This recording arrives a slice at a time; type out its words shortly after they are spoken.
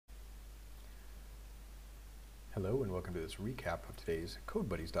Hello and welcome to this recap of today's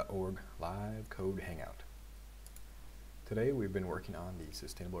CodeBuddies.org live code hangout. Today we've been working on the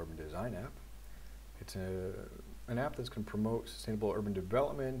Sustainable Urban Design app. It's an app that's going to promote sustainable urban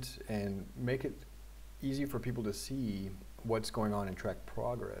development and make it easy for people to see what's going on and track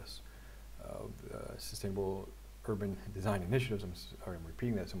progress of sustainable urban design initiatives. I'm sorry I'm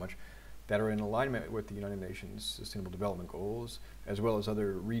repeating that so much, that are in alignment with the United Nations Sustainable Development Goals, as well as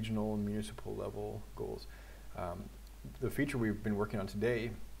other regional and municipal level goals. The feature we've been working on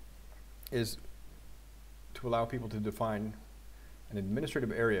today is to allow people to define an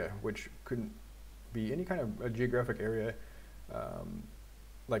administrative area, which could be any kind of a geographic area,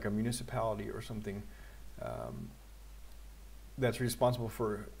 like a municipality or something, that's responsible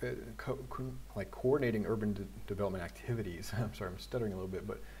for coordinating urban development activities. I'm sorry, I'm stuttering a little bit,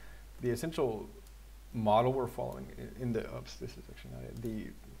 but the essential model we're following in the, oops, this is actually not it. The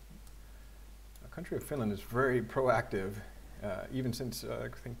country of Finland is very proactive, even since I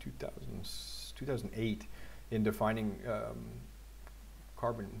think 2008, in defining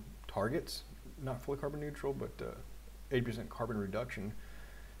carbon targets, not fully carbon neutral, but 80% carbon reduction,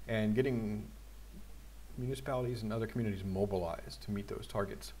 and getting municipalities and other communities mobilized to meet those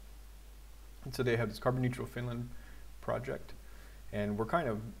targets. And so they have this Carbon Neutral Finland project, and we're kind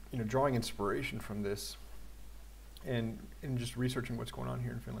of drawing inspiration from this and just researching what's going on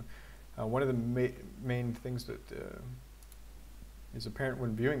here in Finland. One of the main things that is apparent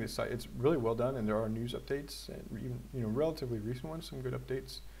when viewing this site, it's really well done, and there are news updates, and even relatively recent ones, some good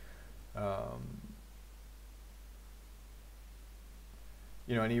updates.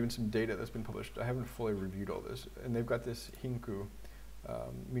 And even some data that's been published. I haven't fully reviewed all this, and they've got this Hinku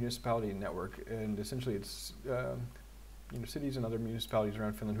municipality network, and essentially it's cities and other municipalities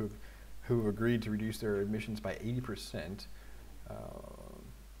around Finland who have agreed to reduce their emissions by 80%.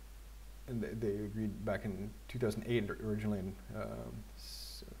 And they agreed back in 2008 originally, and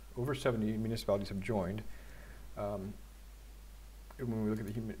over 70 municipalities have joined. And when we look at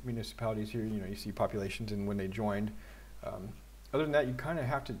the municipalities here, you see populations and when they joined. Other than that, you kind of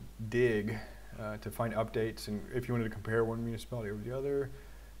have to dig to find updates, and if you wanted to compare one municipality over the other,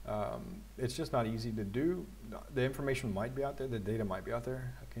 it's just not easy to do. The information might be out there, the data might be out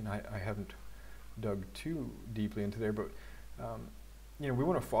there. Again, I haven't dug too deeply into there, but we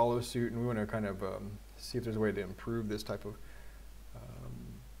want to follow suit, and we want to kind of see if there's a way to improve this type of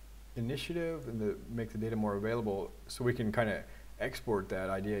initiative and to make the data more available, so we can kind of export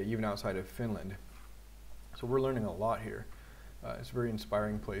that idea even outside of Finland. So we're learning a lot here. It's a very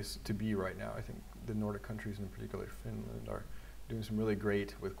inspiring place to be right now. I think the Nordic countries, in particular Finland, are doing some really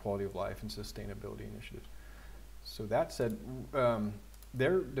great with quality of life and sustainability initiatives. So that said,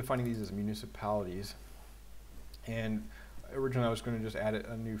 they're defining these as municipalities, and originally I was going to just add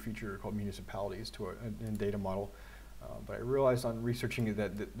a new feature called municipalities to a data model, but I realized on researching it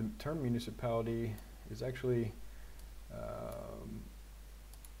that the term municipality is actually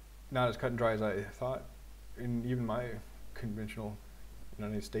not as cut and dry as I thought. In even my conventional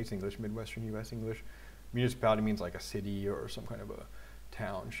United States English, Midwestern US English, municipality means like a city or some kind of a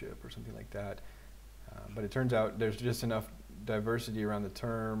township or something like that. But it turns out there's just enough diversity around the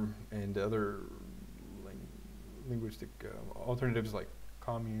term, and other linguistic alternatives like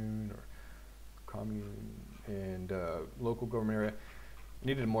commune and local government area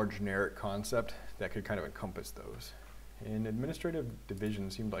needed a more generic concept that could kind of encompass those. And administrative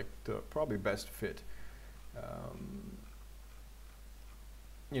division seemed like the probably best fit.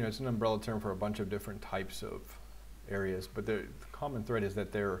 It's an umbrella term for a bunch of different types of areas, but the common thread is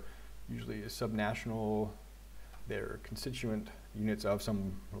that they're usually subnational, they're constituent units of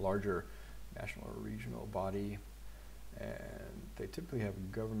some larger national or regional body, and they typically have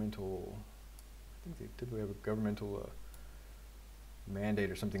governmental, mandate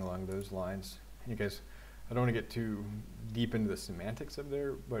or something along those lines. You guys, I don't want to get too deep into the semantics of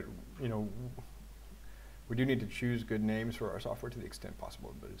there, but we do need to choose good names for our software to the extent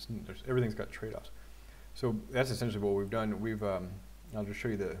possible, but everything's got trade-offs. So that's essentially what we've done. I'll just show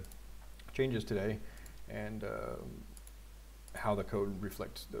you the changes today, and how the code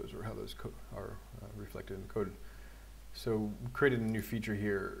reflects those, or how those are reflected in the code. So we created a new feature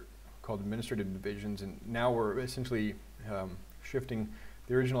here called administrative divisions, and now we're essentially shifting.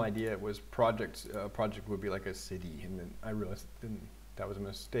 The original idea was projects. Project would be like a city, and then I realized that was a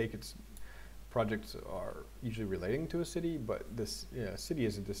mistake. Projects are usually relating to a city, but this city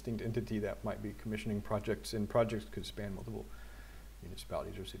is a distinct entity that might be commissioning projects, and projects could span multiple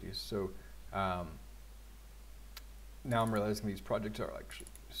municipalities or cities. So now I'm realizing these projects are like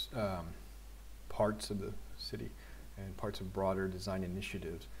parts of the city and parts of broader design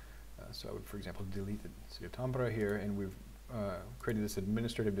initiatives. So I would, for example, delete the city of Tampere here, and we've created this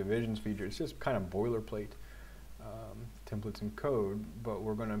administrative divisions feature. It's just kind of boilerplate templates and code, but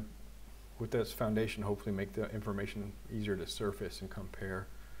we're going to, with this foundation, hopefully make the information easier to surface and compare.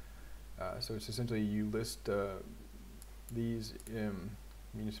 So it's essentially you list these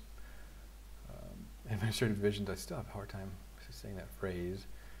administrative divisions. I still have a hard time saying that phrase,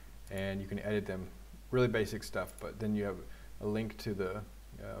 and you can edit them. Really basic stuff, but then you have a link to the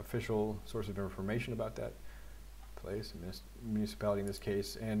official source of information about that place, municipality in this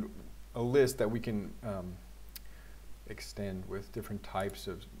case, and a list that we can extend with different types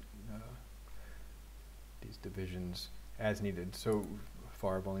of these divisions as needed. So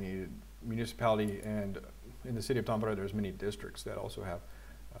far I've only needed municipality, and in the city of Tampere there's many districts that also have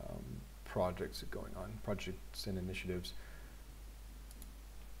projects going on, projects and initiatives.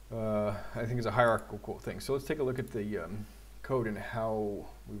 I think it's a hierarchical thing. So let's take a look at the code and how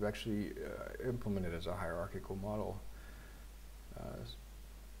we've actually implemented as a hierarchical model. I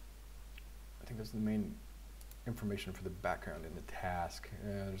think that's the main information for the background in the task.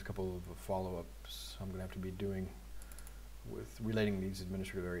 There's a couple of follow-ups I'm going to have to be doing with relating these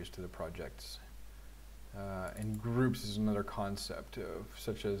administrative areas to the projects. And groups is another concept of,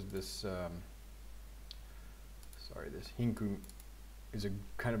 such as this, this Hinku is a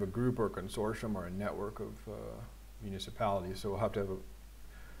kind of a group or a consortium or a network of municipalities, so we'll have to have a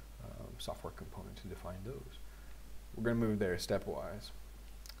software component to define those. We're going to move there stepwise.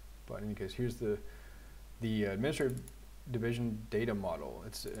 But in any case, here's the administrative division data model.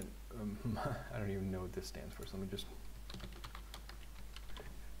 It's an, I don't even know what this stands for, so let me just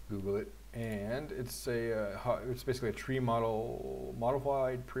Google it. And it's a it's basically a tree model,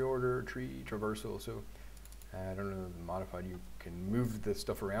 modified, pre-order, tree traversal. So I don't know, modified, you can move the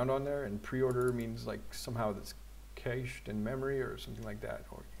stuff around on there, and pre-order means like somehow that's cached in memory or something like that,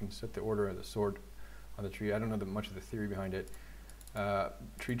 or you can set the order of the sort on the tree. I don't know much of the theory behind it.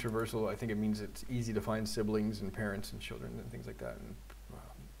 Tree traversal, I think it means it's easy to find siblings and parents and children and things like that, and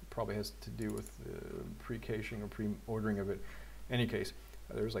probably has to do with the pre-caching or pre-ordering of it. In any case,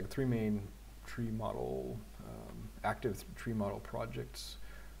 there's like 3 main tree model, active tree model projects,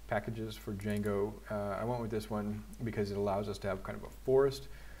 packages for Django. I went with this one because it allows us to have kind of a forest.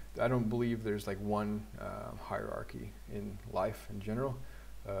 I don't believe there's like one hierarchy in life in general.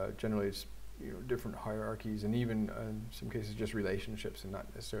 Generally it's different hierarchies, and even in some cases just relationships and not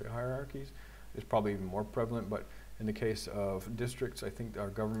necessarily hierarchies. It's probably even more prevalent, but in the case of districts, I think our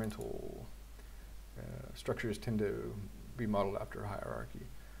governmental structures tend to be modeled after a hierarchy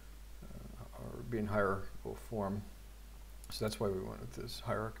or be in hierarchical form. So that's why we went with this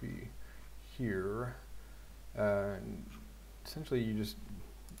hierarchy here. And essentially you just,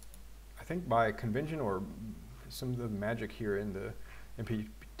 I think by convention or some of the magic here in the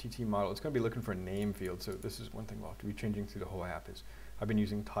MPTT model, it's going to be looking for a name field. So this is one thing we'll have to be changing through the whole app. Is I've been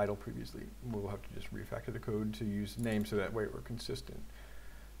using title previously. We'll have to just refactor the code to use name so that way we're consistent.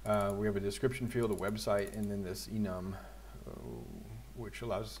 We have a description field, a website, and then this enum, which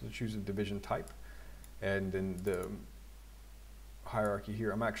allows us to choose a division type. And then the hierarchy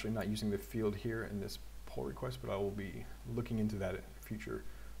here, I'm actually not using the field here in this pull request, but I will be looking into that in a future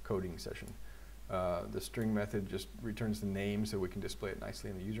coding session. The string method just returns the name so we can display it nicely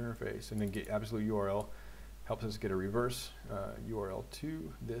in the user interface, and then get absolute URL helps us get a reverse URL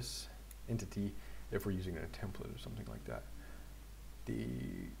to this entity if we're using a template or something like that.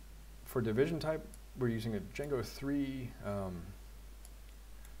 For division type, we're using a Django 3,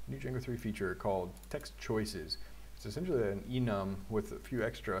 new Django 3 feature called text choices. It's essentially an enum with a few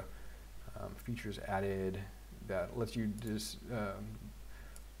extra features added that lets you just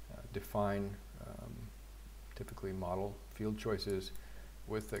define typically model field choices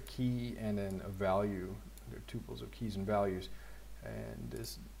with a key and then a value. There are tuples of keys and values, and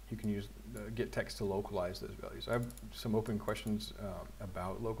this you can use get text to localize those values. I have some open questions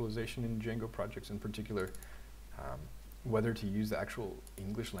about localization in Django projects, in particular whether to use the actual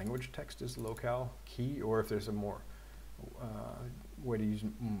English language text as the locale key, or if there's a more way to use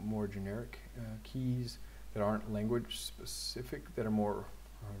more generic keys that aren't language specific, that are more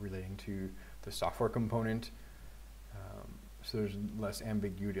relating to the software component. So there's less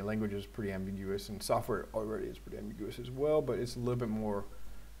ambiguity. Language is pretty ambiguous, and software already is pretty ambiguous as well, but it's a little bit more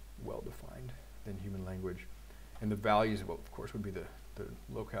well-defined than human language. And the values, well, of course, would be the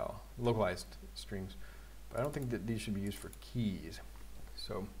localized strings. But I don't think that these should be used for keys.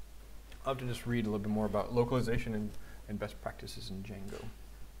 So I'll have to just read a little bit more about localization and best practices in Django.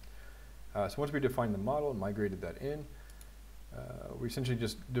 So once we defined the model and migrated that in, we essentially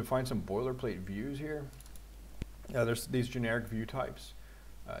just defined some boilerplate views here. There's these generic view types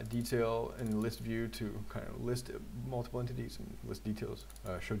detail in the list view to kind of list multiple entities and list details,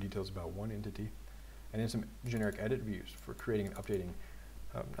 show details about one entity, and then some generic edit views for creating and updating.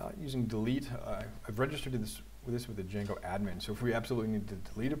 Not using delete. I've registered this with the Django admin. So if we absolutely need to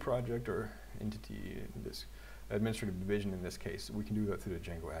delete a project or entity in this administrative division in this case, we can do that through the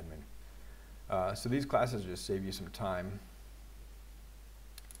Django admin. So these classes just save you some time.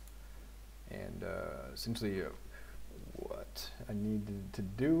 And essentially what I needed to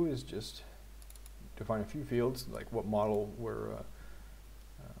do is just define a few fields, like what model we're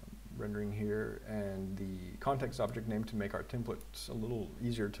rendering here, and the context object name to make our templates a little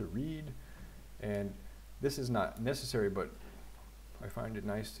easier to read. And this is not necessary, but I find it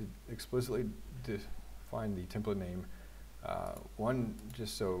nice to explicitly define the template name. One,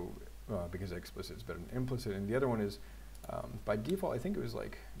 just so, because explicit is better than implicit, and the other one is, by default, I think it was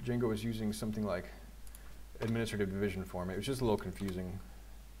like Django was using something like administrative division format. It was just a little confusing,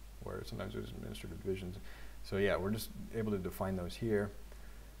 where sometimes it was administrative divisions. So yeah, we're just able to define those here.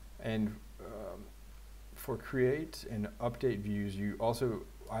 And for create and update views, you also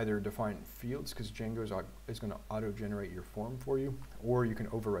either define fields, because Django is going to auto-generate your form for you, or you can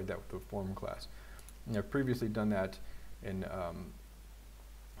override that with the form class. And I've previously done that in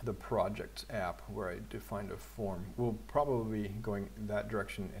the project app, where I defined a form. We'll probably be going that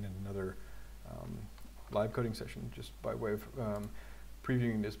direction in another live coding session, just by way of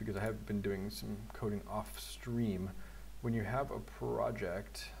previewing this, because I have been doing some coding off stream. When you have a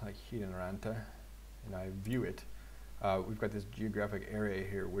project like Hiraranta, and I view it, we've got this geographic area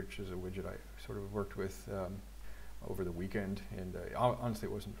here, which is a widget I sort of worked with over the weekend, and honestly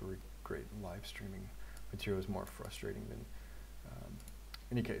it wasn't very great live streaming material. It was more frustrating than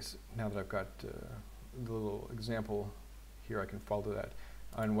in any case. Now that I've got the little example here, I can follow that,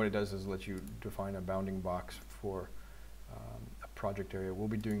 and what it does is let you define a bounding box for a project area. We'll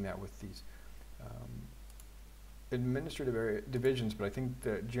be doing that with these administrative area divisions, but I think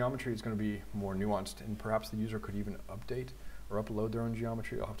the geometry is going to be more nuanced, and perhaps the user could even update or upload their own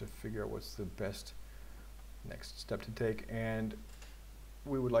geometry. I'll have to figure out what's the best next step to take, and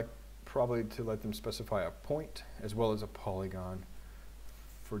we would like probably to let them specify a point as well as a polygon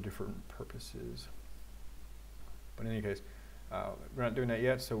for different purposes. But in any case, we're not doing that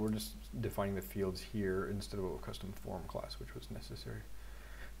yet, so we're just defining the fields here instead of a custom form class, which was necessary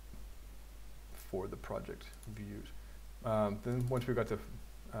for the project views. Then once we've got the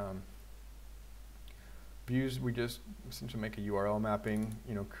views, we just essentially make a URL mapping,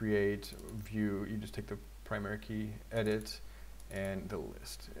 create, view. You just take the primary key, edit, and the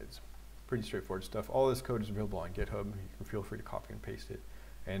list. It's pretty straightforward stuff. All this code is available on GitHub. You can feel free to copy and paste it.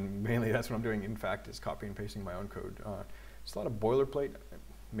 And mainly that's what I'm doing, in fact, is copy and pasting my own code. It's a lot of boilerplate.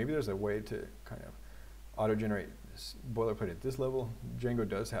 Maybe there's a way to kind of auto-generate boilerplate at this level. Django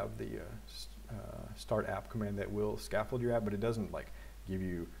does have the start app command that will scaffold your app, but it doesn't like give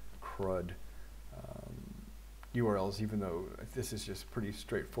you CRUD URLs, even though this is just pretty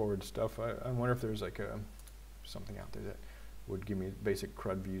straightforward stuff. I wonder if there's like something out there that would give me basic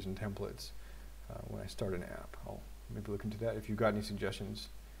CRUD views and templates when I start an app. I'll maybe look into that. If you've got any suggestions,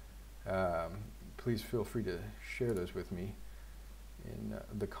 please feel free to share those with me in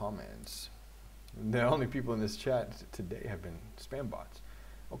the comments. The only people in this chat today have been spam bots.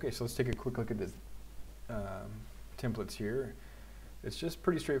 Okay, so let's take a quick look at the templates here. It's just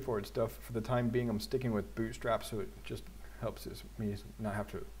pretty straightforward stuff. For the time being, I'm sticking with Bootstrap, so it just helps me not have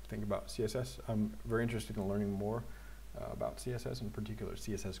to think about CSS. I'm very interested in learning more about CSS, in particular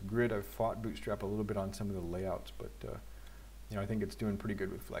CSS Grid. I've fought Bootstrap a little bit on some of the layouts, but I think it's doing pretty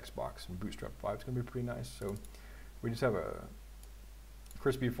good with Flexbox, and Bootstrap 5 is going to be pretty nice. So we just have a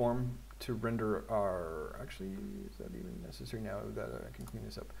crispy form to render our, actually, is that even necessary now that I can clean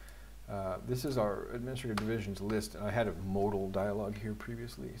this up? This is our administrative divisions list, and I had a modal dialog here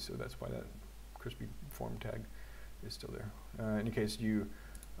previously, so that's why that crispy form tag is still there. In any case, you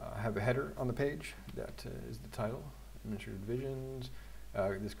have a header on the page that is the title, administrative divisions,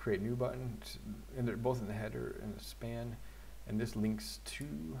 this create new button, and they're both in the header and the span, and this links to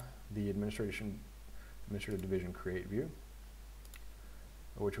the administrative division create view,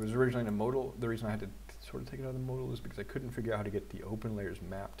 which was originally in a modal. The reason I had to sort of take it out of the modal is because I couldn't figure out how to get the open layers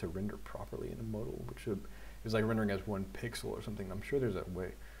map to render properly in a modal, which is like rendering as one pixel or something. I'm sure there's a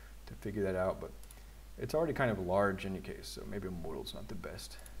way to figure that out, but it's already kind of large in any case, so maybe a modal is not the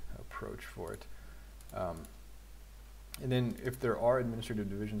best approach for it. And then if there are administrative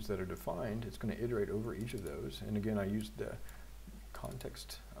divisions that are defined, it's going to iterate over each of those. And again, I used the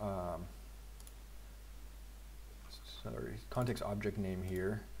context object name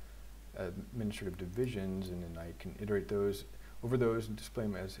here, administrative divisions, and then I can iterate those over those and display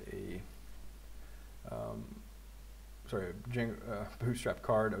them as a Django, bootstrap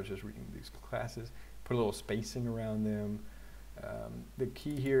card. I was just reading these classes. Put a little spacing around them. The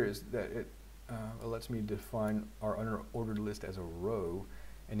key here is that it lets me define our unordered list as a row,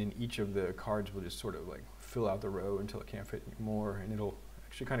 and in each of the cards we'll just sort of like fill out the row until it can't fit anymore, and it'll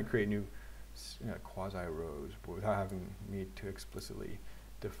actually kind of create new quasi rows, but without having me to explicitly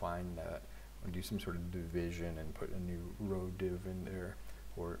define that, and do some sort of division and put a new row div in there,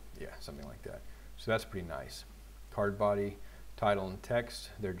 or yeah, something like that. So that's pretty nice. Card body, title, and text,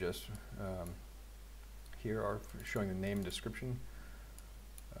 they're just here are showing the name and description.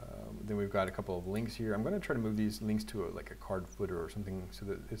 Then we've got a couple of links here. I'm going to try to move these links to like a card footer or something so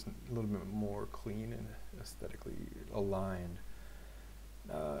that it's a little bit more clean and aesthetically aligned.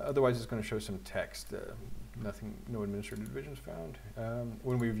 Otherwise, it's going to show some text. No administrative divisions found.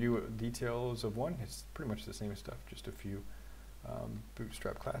 When we view details of one, it's pretty much the same stuff, just a few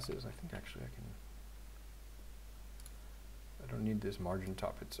bootstrap classes. I think actually I don't need this margin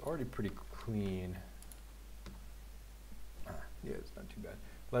top. It's already pretty clean. Yeah, it's not too bad.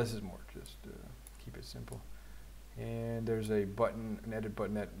 Less is more, just keep it simple. And there's a button, an edit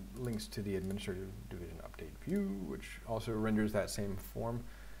button that links to the administrative division update view, which also renders that same form.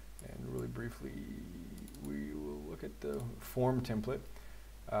 And really briefly, we will look at the form template.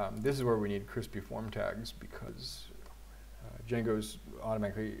 This is where we need crispy form tags because Django's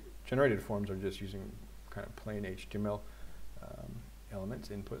automatically generated forms are just using kind of plain HTML elements,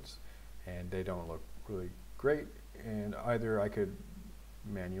 inputs, and they don't look really great. And either I could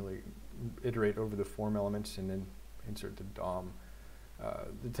manually iterate over the form elements and then insert the DOM,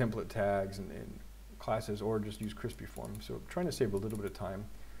 the template tags and classes, or just use crispy form. So trying to save a little bit of time,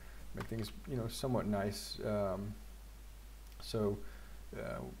 make things somewhat nice.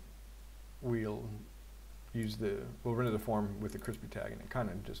 We'll render the form with the crispy tag, and it kind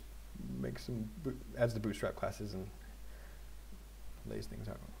of just makes adds the bootstrap classes and lays things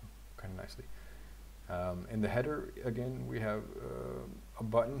out kind of nicely. In the header, again, we have a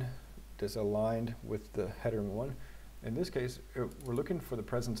button that's aligned with the header in one. In this case, we're looking for the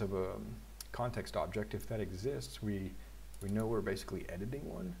presence of a context object. If that exists, we know we're basically editing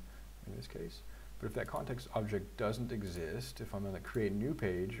one in this case. But if that context object doesn't exist, if I'm going to create a new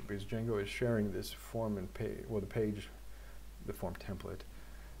page, because Django is sharing this form and page, well, the form template,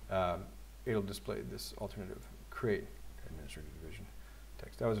 it'll display this alternative create administrative division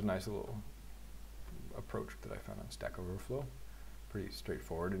text. That was a nice little approach that I found on Stack Overflow. Pretty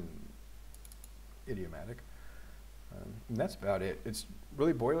straightforward and idiomatic. And that's about it. It's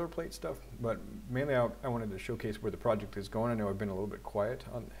really boilerplate stuff, but mainly I wanted to showcase where the project is going. I know I've been a little bit quiet,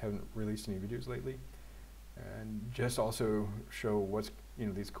 haven't released any videos lately, and just also show what's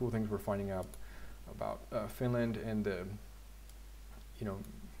these cool things we're finding out about Finland and the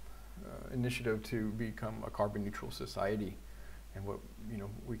initiative to become a carbon neutral society, and what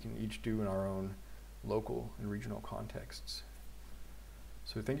we can each do in our own local and regional contexts.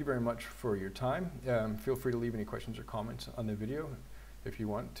 So thank you very much for your time. Feel free to leave any questions or comments on the video. If you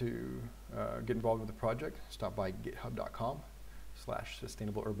want to get involved with the project, stop by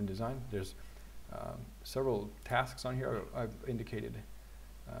github.com/sustainableurbandesign. There's several tasks on here I've indicated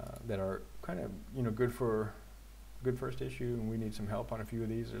that are kind of good for good first issue, and we need some help on a few of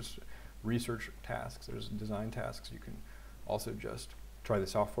these. There's research tasks, there's design tasks. You can also just try the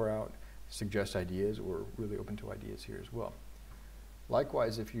software out, suggest ideas. We're really open to ideas here as well.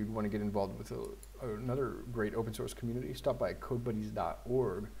 Likewise, if you want to get involved with another great open source community, stop by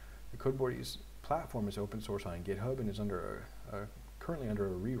codebuddies.org. The CodeBuddies platform is open source on GitHub and is currently under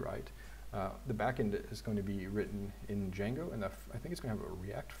a rewrite. The backend is going to be written in Django, and I think it's going to have a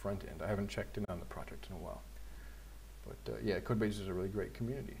React front end. I haven't checked in on the project in a while. But yeah, CodeBuddies is a really great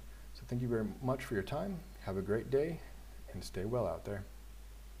community. So thank you very much for your time. Have a great day, and stay well out there.